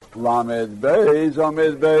Lamed Beis,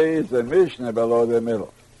 Omid Beis, the Mishnah below the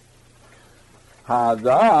middle.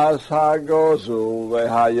 Hadas Hagozul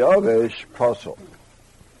Vehayovish Posel.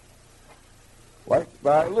 Like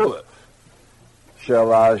by Lulav. Shel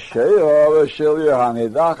Asheo Shel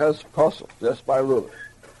Yohanidachas Posel. Just by Lulav.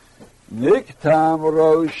 Niktam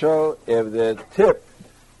Rosho, if the tip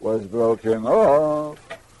was broken off,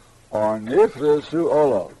 or Nifresu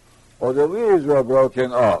Olav, or the leaves were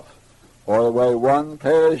broken off, or the way one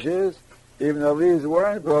perishes, even the leaves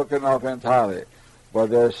weren't broken off entirely, but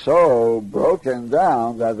they're so broken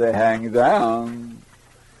down that they hang down.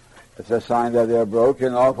 It's a sign that they're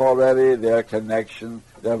broken off already, their connection,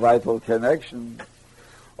 their vital connection.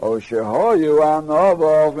 That's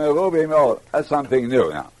something new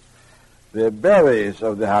now. The berries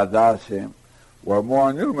of the Hadassim were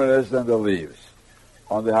more numerous than the leaves.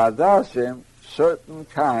 On the Hadassim, certain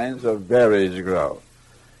kinds of berries grow.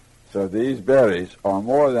 So these berries are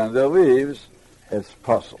more than the leaves, it's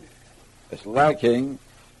puzzle. It's lacking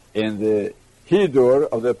in the hidur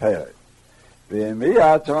of the parrot. If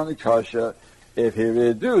he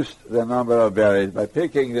reduced the number of berries by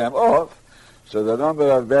picking them off, so the number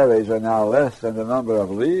of berries are now less than the number of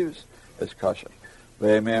leaves, it's kosher. You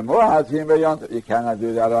cannot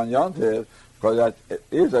do that on Yontiv, because that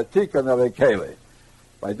is a tikkun of a keli.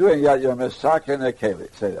 By doing that, you're misaken a keli.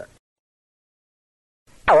 Say that.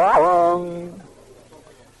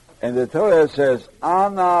 And the Torah says,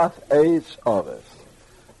 Anath eitz ovis,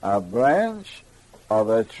 a branch of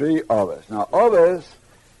a tree ovis. Now, ovis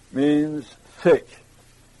means thick,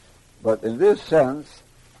 but in this sense,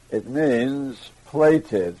 it means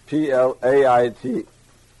plaited, P-L-A-I-T-E-D,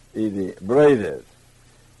 braided.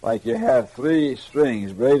 Like you have three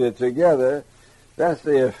strings braided together, that's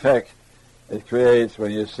the effect it creates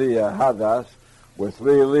when you see a hadas with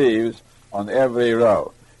three leaves on every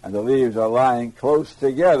row. And the leaves are lying close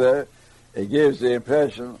together. It gives the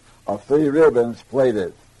impression of three ribbons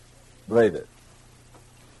braided.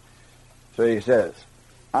 So he says,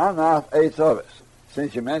 Anaf eitz ovis.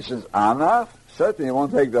 Since he mentions Anaf, certainly he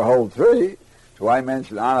won't take the whole tree. So I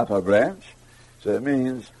mentioned Anaf, a branch. So it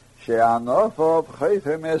means She'anofov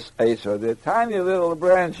chayfemis eiso, the tiny little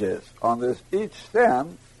branches on this each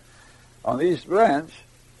stem, on each branch,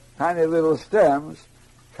 tiny little stems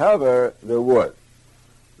cover the wood.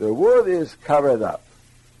 The wood is covered up.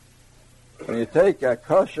 When you take a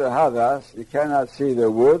kosher hadas, you cannot see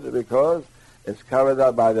the wood because it's covered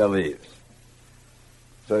up by the leaves.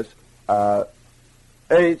 So it's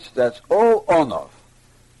H, that's all onof.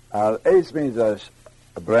 H means a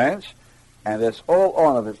branch, and it's all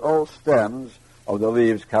onof, it's all stems of the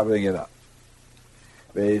leaves covering it up.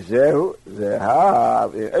 Ve'zehu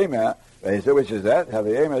zehav e'ema, which is that? Have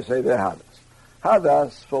the e'ema say the hadas.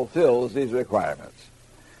 Hadas fulfills these requirements.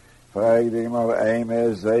 So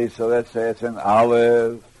let's say it's an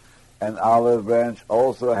olive. An olive branch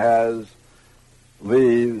also has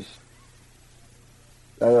leaves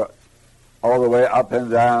that are all the way up and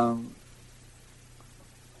down.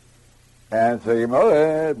 And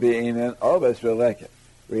being an ovis,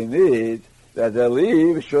 we need that the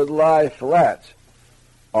leaves should lie flat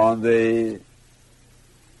on the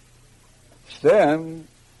stem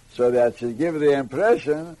so that should give the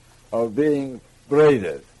impression of being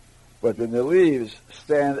braided. But when the leaves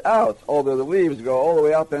stand out, although the leaves go all the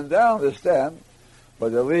way up and down the stem,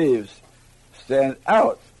 but the leaves stand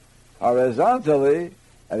out horizontally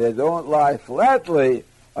and they don't lie flatly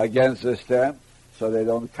against the stem, so they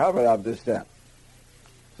don't cover up the stem.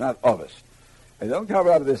 It's not obvious. They don't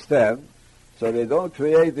cover up the stem, so they don't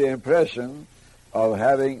create the impression of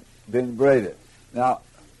having been braided. Now,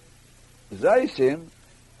 zaysim,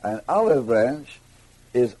 an olive branch,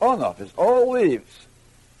 is onof. It's all leaves.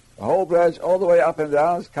 The whole branch, all the way up and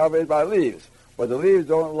down, is covered by leaves. But the leaves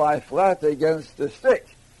don't lie flat against the stick,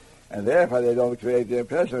 and therefore they don't create the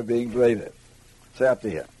impression of being braided. Say up to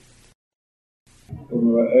here.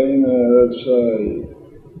 Let's say,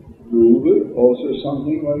 gulbit, also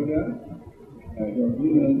something like that. And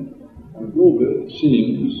even a gulbit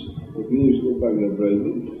seems the leaves look like they're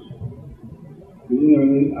braided.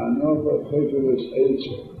 Another favorite age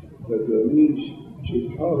that the leaves should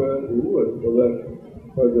cover the wood,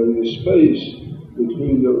 but there is space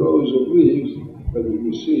between the rows of leaves that you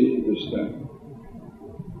can see the stem.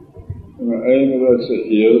 Let's say,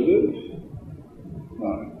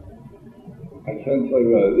 I can't tell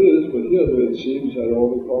you what it is, but here it seems that all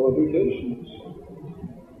the qualifications,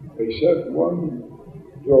 except one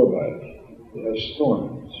drawback. It has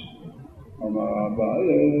thorns.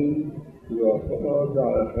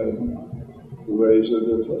 The ways of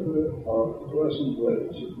the Torah are pleasant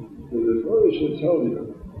ways. The Torah should tell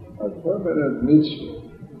you a permanent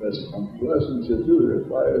mitzvah that's unpleasant to do. It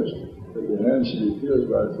requires that the hand should be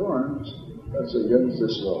pierced by thorns. That's against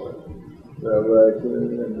the Torah.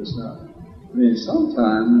 And it's not. I mean,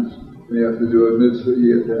 sometimes we have to do a mitzvah,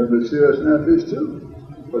 you have to have a serious nefesh too.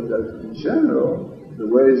 But that in general, the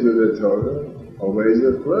ways of the Torah are ways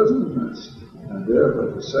of pleasantness. And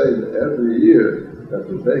therefore, to say that every year you have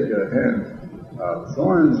to take a hand of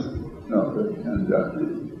thorns, no, that can't be.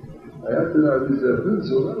 I have to know this is a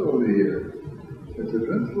principle not only here. It's a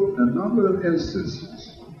principle in a number of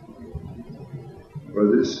instances where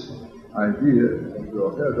this idea of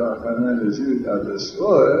Rochel Hanan is used as a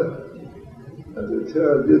slur, that the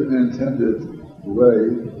Torah didn't intend it the way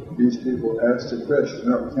these people asked the question,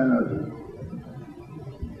 no, cannot do.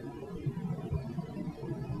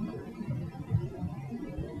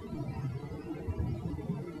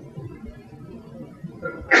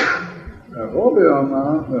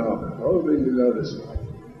 All things you notice.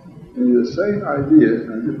 And the same idea in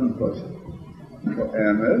a different person. For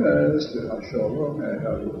Emes, the Hashalom, and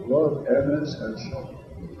have love, Emes, and Shalom.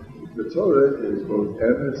 The Torah is both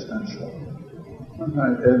Emes and Shalom.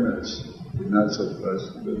 Sometimes Emes is not so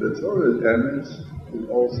pleasant, but the Torah is Emes, is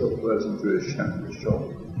also pleasant to Hashem, the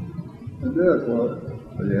Shalom. And therefore,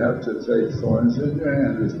 when you have to take thorns in your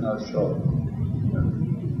hand, it's not Shalom.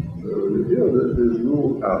 So you feel that there's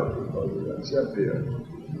rule out because of that. Except here.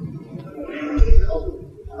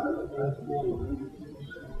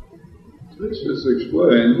 This is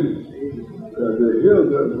explained that the hill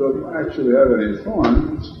that doesn't actually have any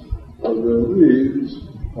thorns, or the leaves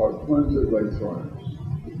are pointed like thorns.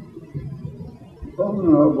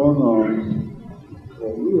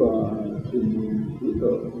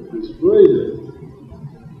 It's braided.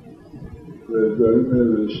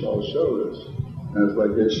 And it's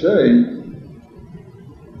like a chain.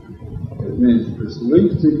 It means it's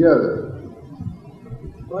linked together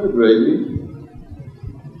by braiding.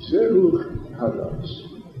 Sheruch Hadas.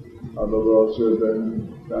 Aber also then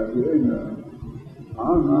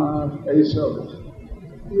Anach Esav.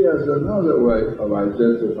 He has another way of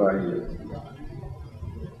identifying it.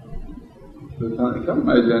 The Tanakh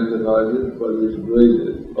identifies it because it's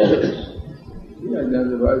braided always. He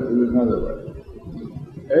identifies it another way.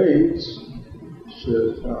 Eitz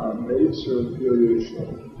Shetam Eitz Shel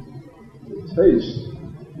the taste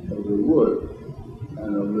of the wood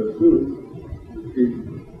and of the fruit eaten.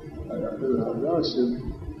 Hadassim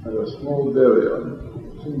had a small berry on it.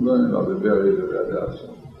 Soon learn about the berries of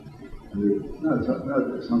Hadassim. And it's not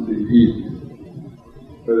something eaten,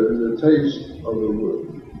 but it's the taste of the wood.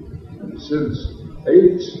 And since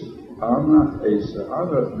Eitz, Anach Eitz,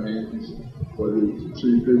 Anach means what the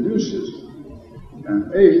tree produces. And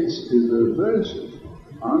Eitz is the branches.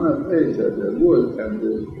 Anach Eitz are the wood and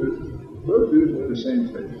the produce have the same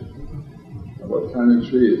taste. And what kind of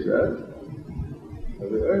tree is that?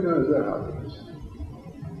 The owner is the happiness.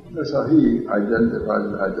 That's how he identifies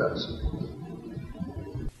the Hadassah.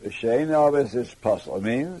 The Shein Ovis is puzzle. It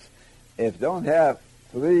means if don't have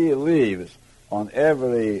 3 leaves on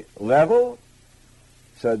every level,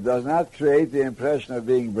 so it does not create the impression of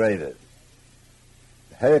being braided.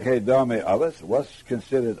 Heiche Dome Ovis, what's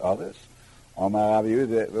considered Ovis?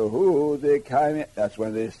 That's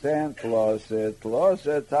when they stand closer,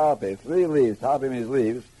 tape, 3 leaves, tape means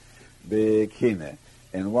leaves, bekine.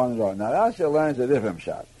 In one row. Now Rashi learns a different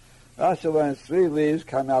shot. Rashi learns 3 leaves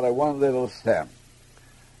come out of one little stem.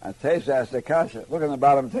 And Tesis asks the kasha, look on the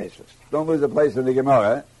bottom Tesis. Don't lose the place in the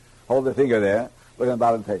Gemara. Hold the finger there. Look on the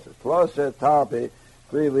bottom Tesis. Closer, tarpi,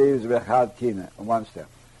 3 leaves, vechad kina, on one stem.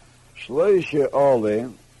 Shloisha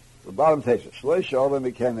olim, the bottom Tesis. Shloisha olim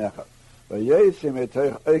miken echad.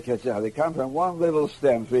 They come from one little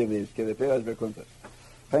stem, 3 leaves. Kedeperes bekuntas.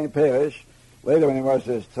 Pain perish. Later when he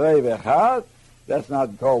says, trei vechad, that's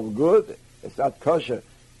not called good. It's not kosher.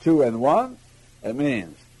 2 and 1. It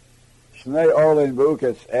means shnei orlin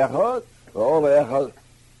beuketz echad, ve'orle echad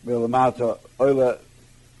milamata oile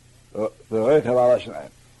v'roichev ala shnei.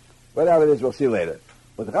 Whatever it is, we'll see later.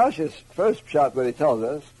 But Rashi's first shot, what he tells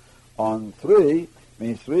us, on 3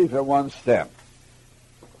 means 3 from one stem.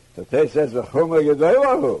 So Tei says v'chumer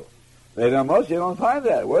gedolahu. Later most you don't find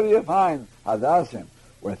that. Where do you find hadassim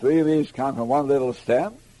where 3 leaves come from one little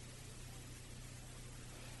stem?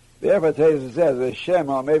 Therefore, Tesis says the Shem,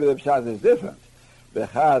 or maybe the Pshat is different.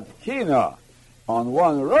 Bechad Kina, on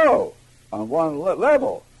one row, on one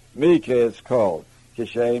level, Mika is called.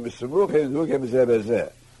 Kishem Sumuchim Dukim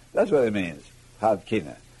Zebezeh. That's what it means. Chad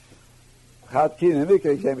Kina. Chad Kina Mika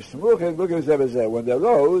Kishem Sumuchim Dukim Zebezeh. When the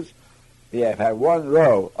rows, you have 1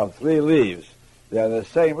 row of 3 leaves. They're the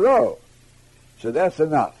same row. So that's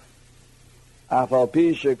enough. Afal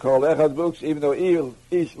Pisha called Echad Books, even though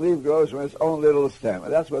each leaf grows from its own little stem.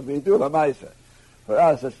 And that's what we do, Lamaisa. For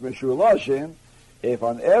us, it's Mishulashim. If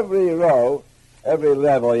on every row, every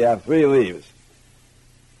level, you have 3 leaves,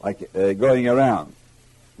 like going around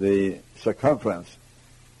the circumference,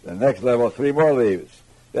 the next level, 3 more leaves.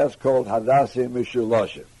 That's called Hadasim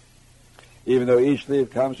Mishulashim, even though each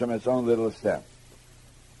leaf comes from its own little stem.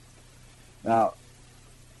 Now,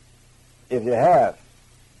 if you have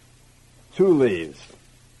 2 leaves,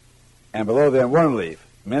 and below them 1 leaf,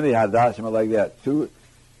 many Hadasim are like that. 2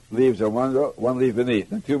 leaves on one row, 1 leaf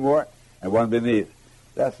beneath, and 2 more, and 1 beneath.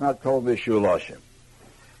 That's not called Mishulashim.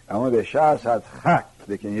 And only B'Shas HaTchak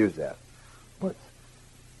they can use that. But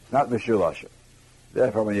it's not Mishulashim.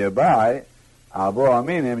 Therefore, when you buy Abo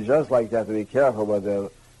Aminim, just like that, to be careful with the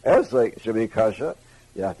Eslik should be kosher,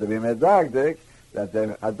 you have to be medagdik that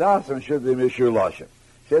the Hadasim should be Mishulashim.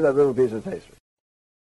 Say that little piece of taste.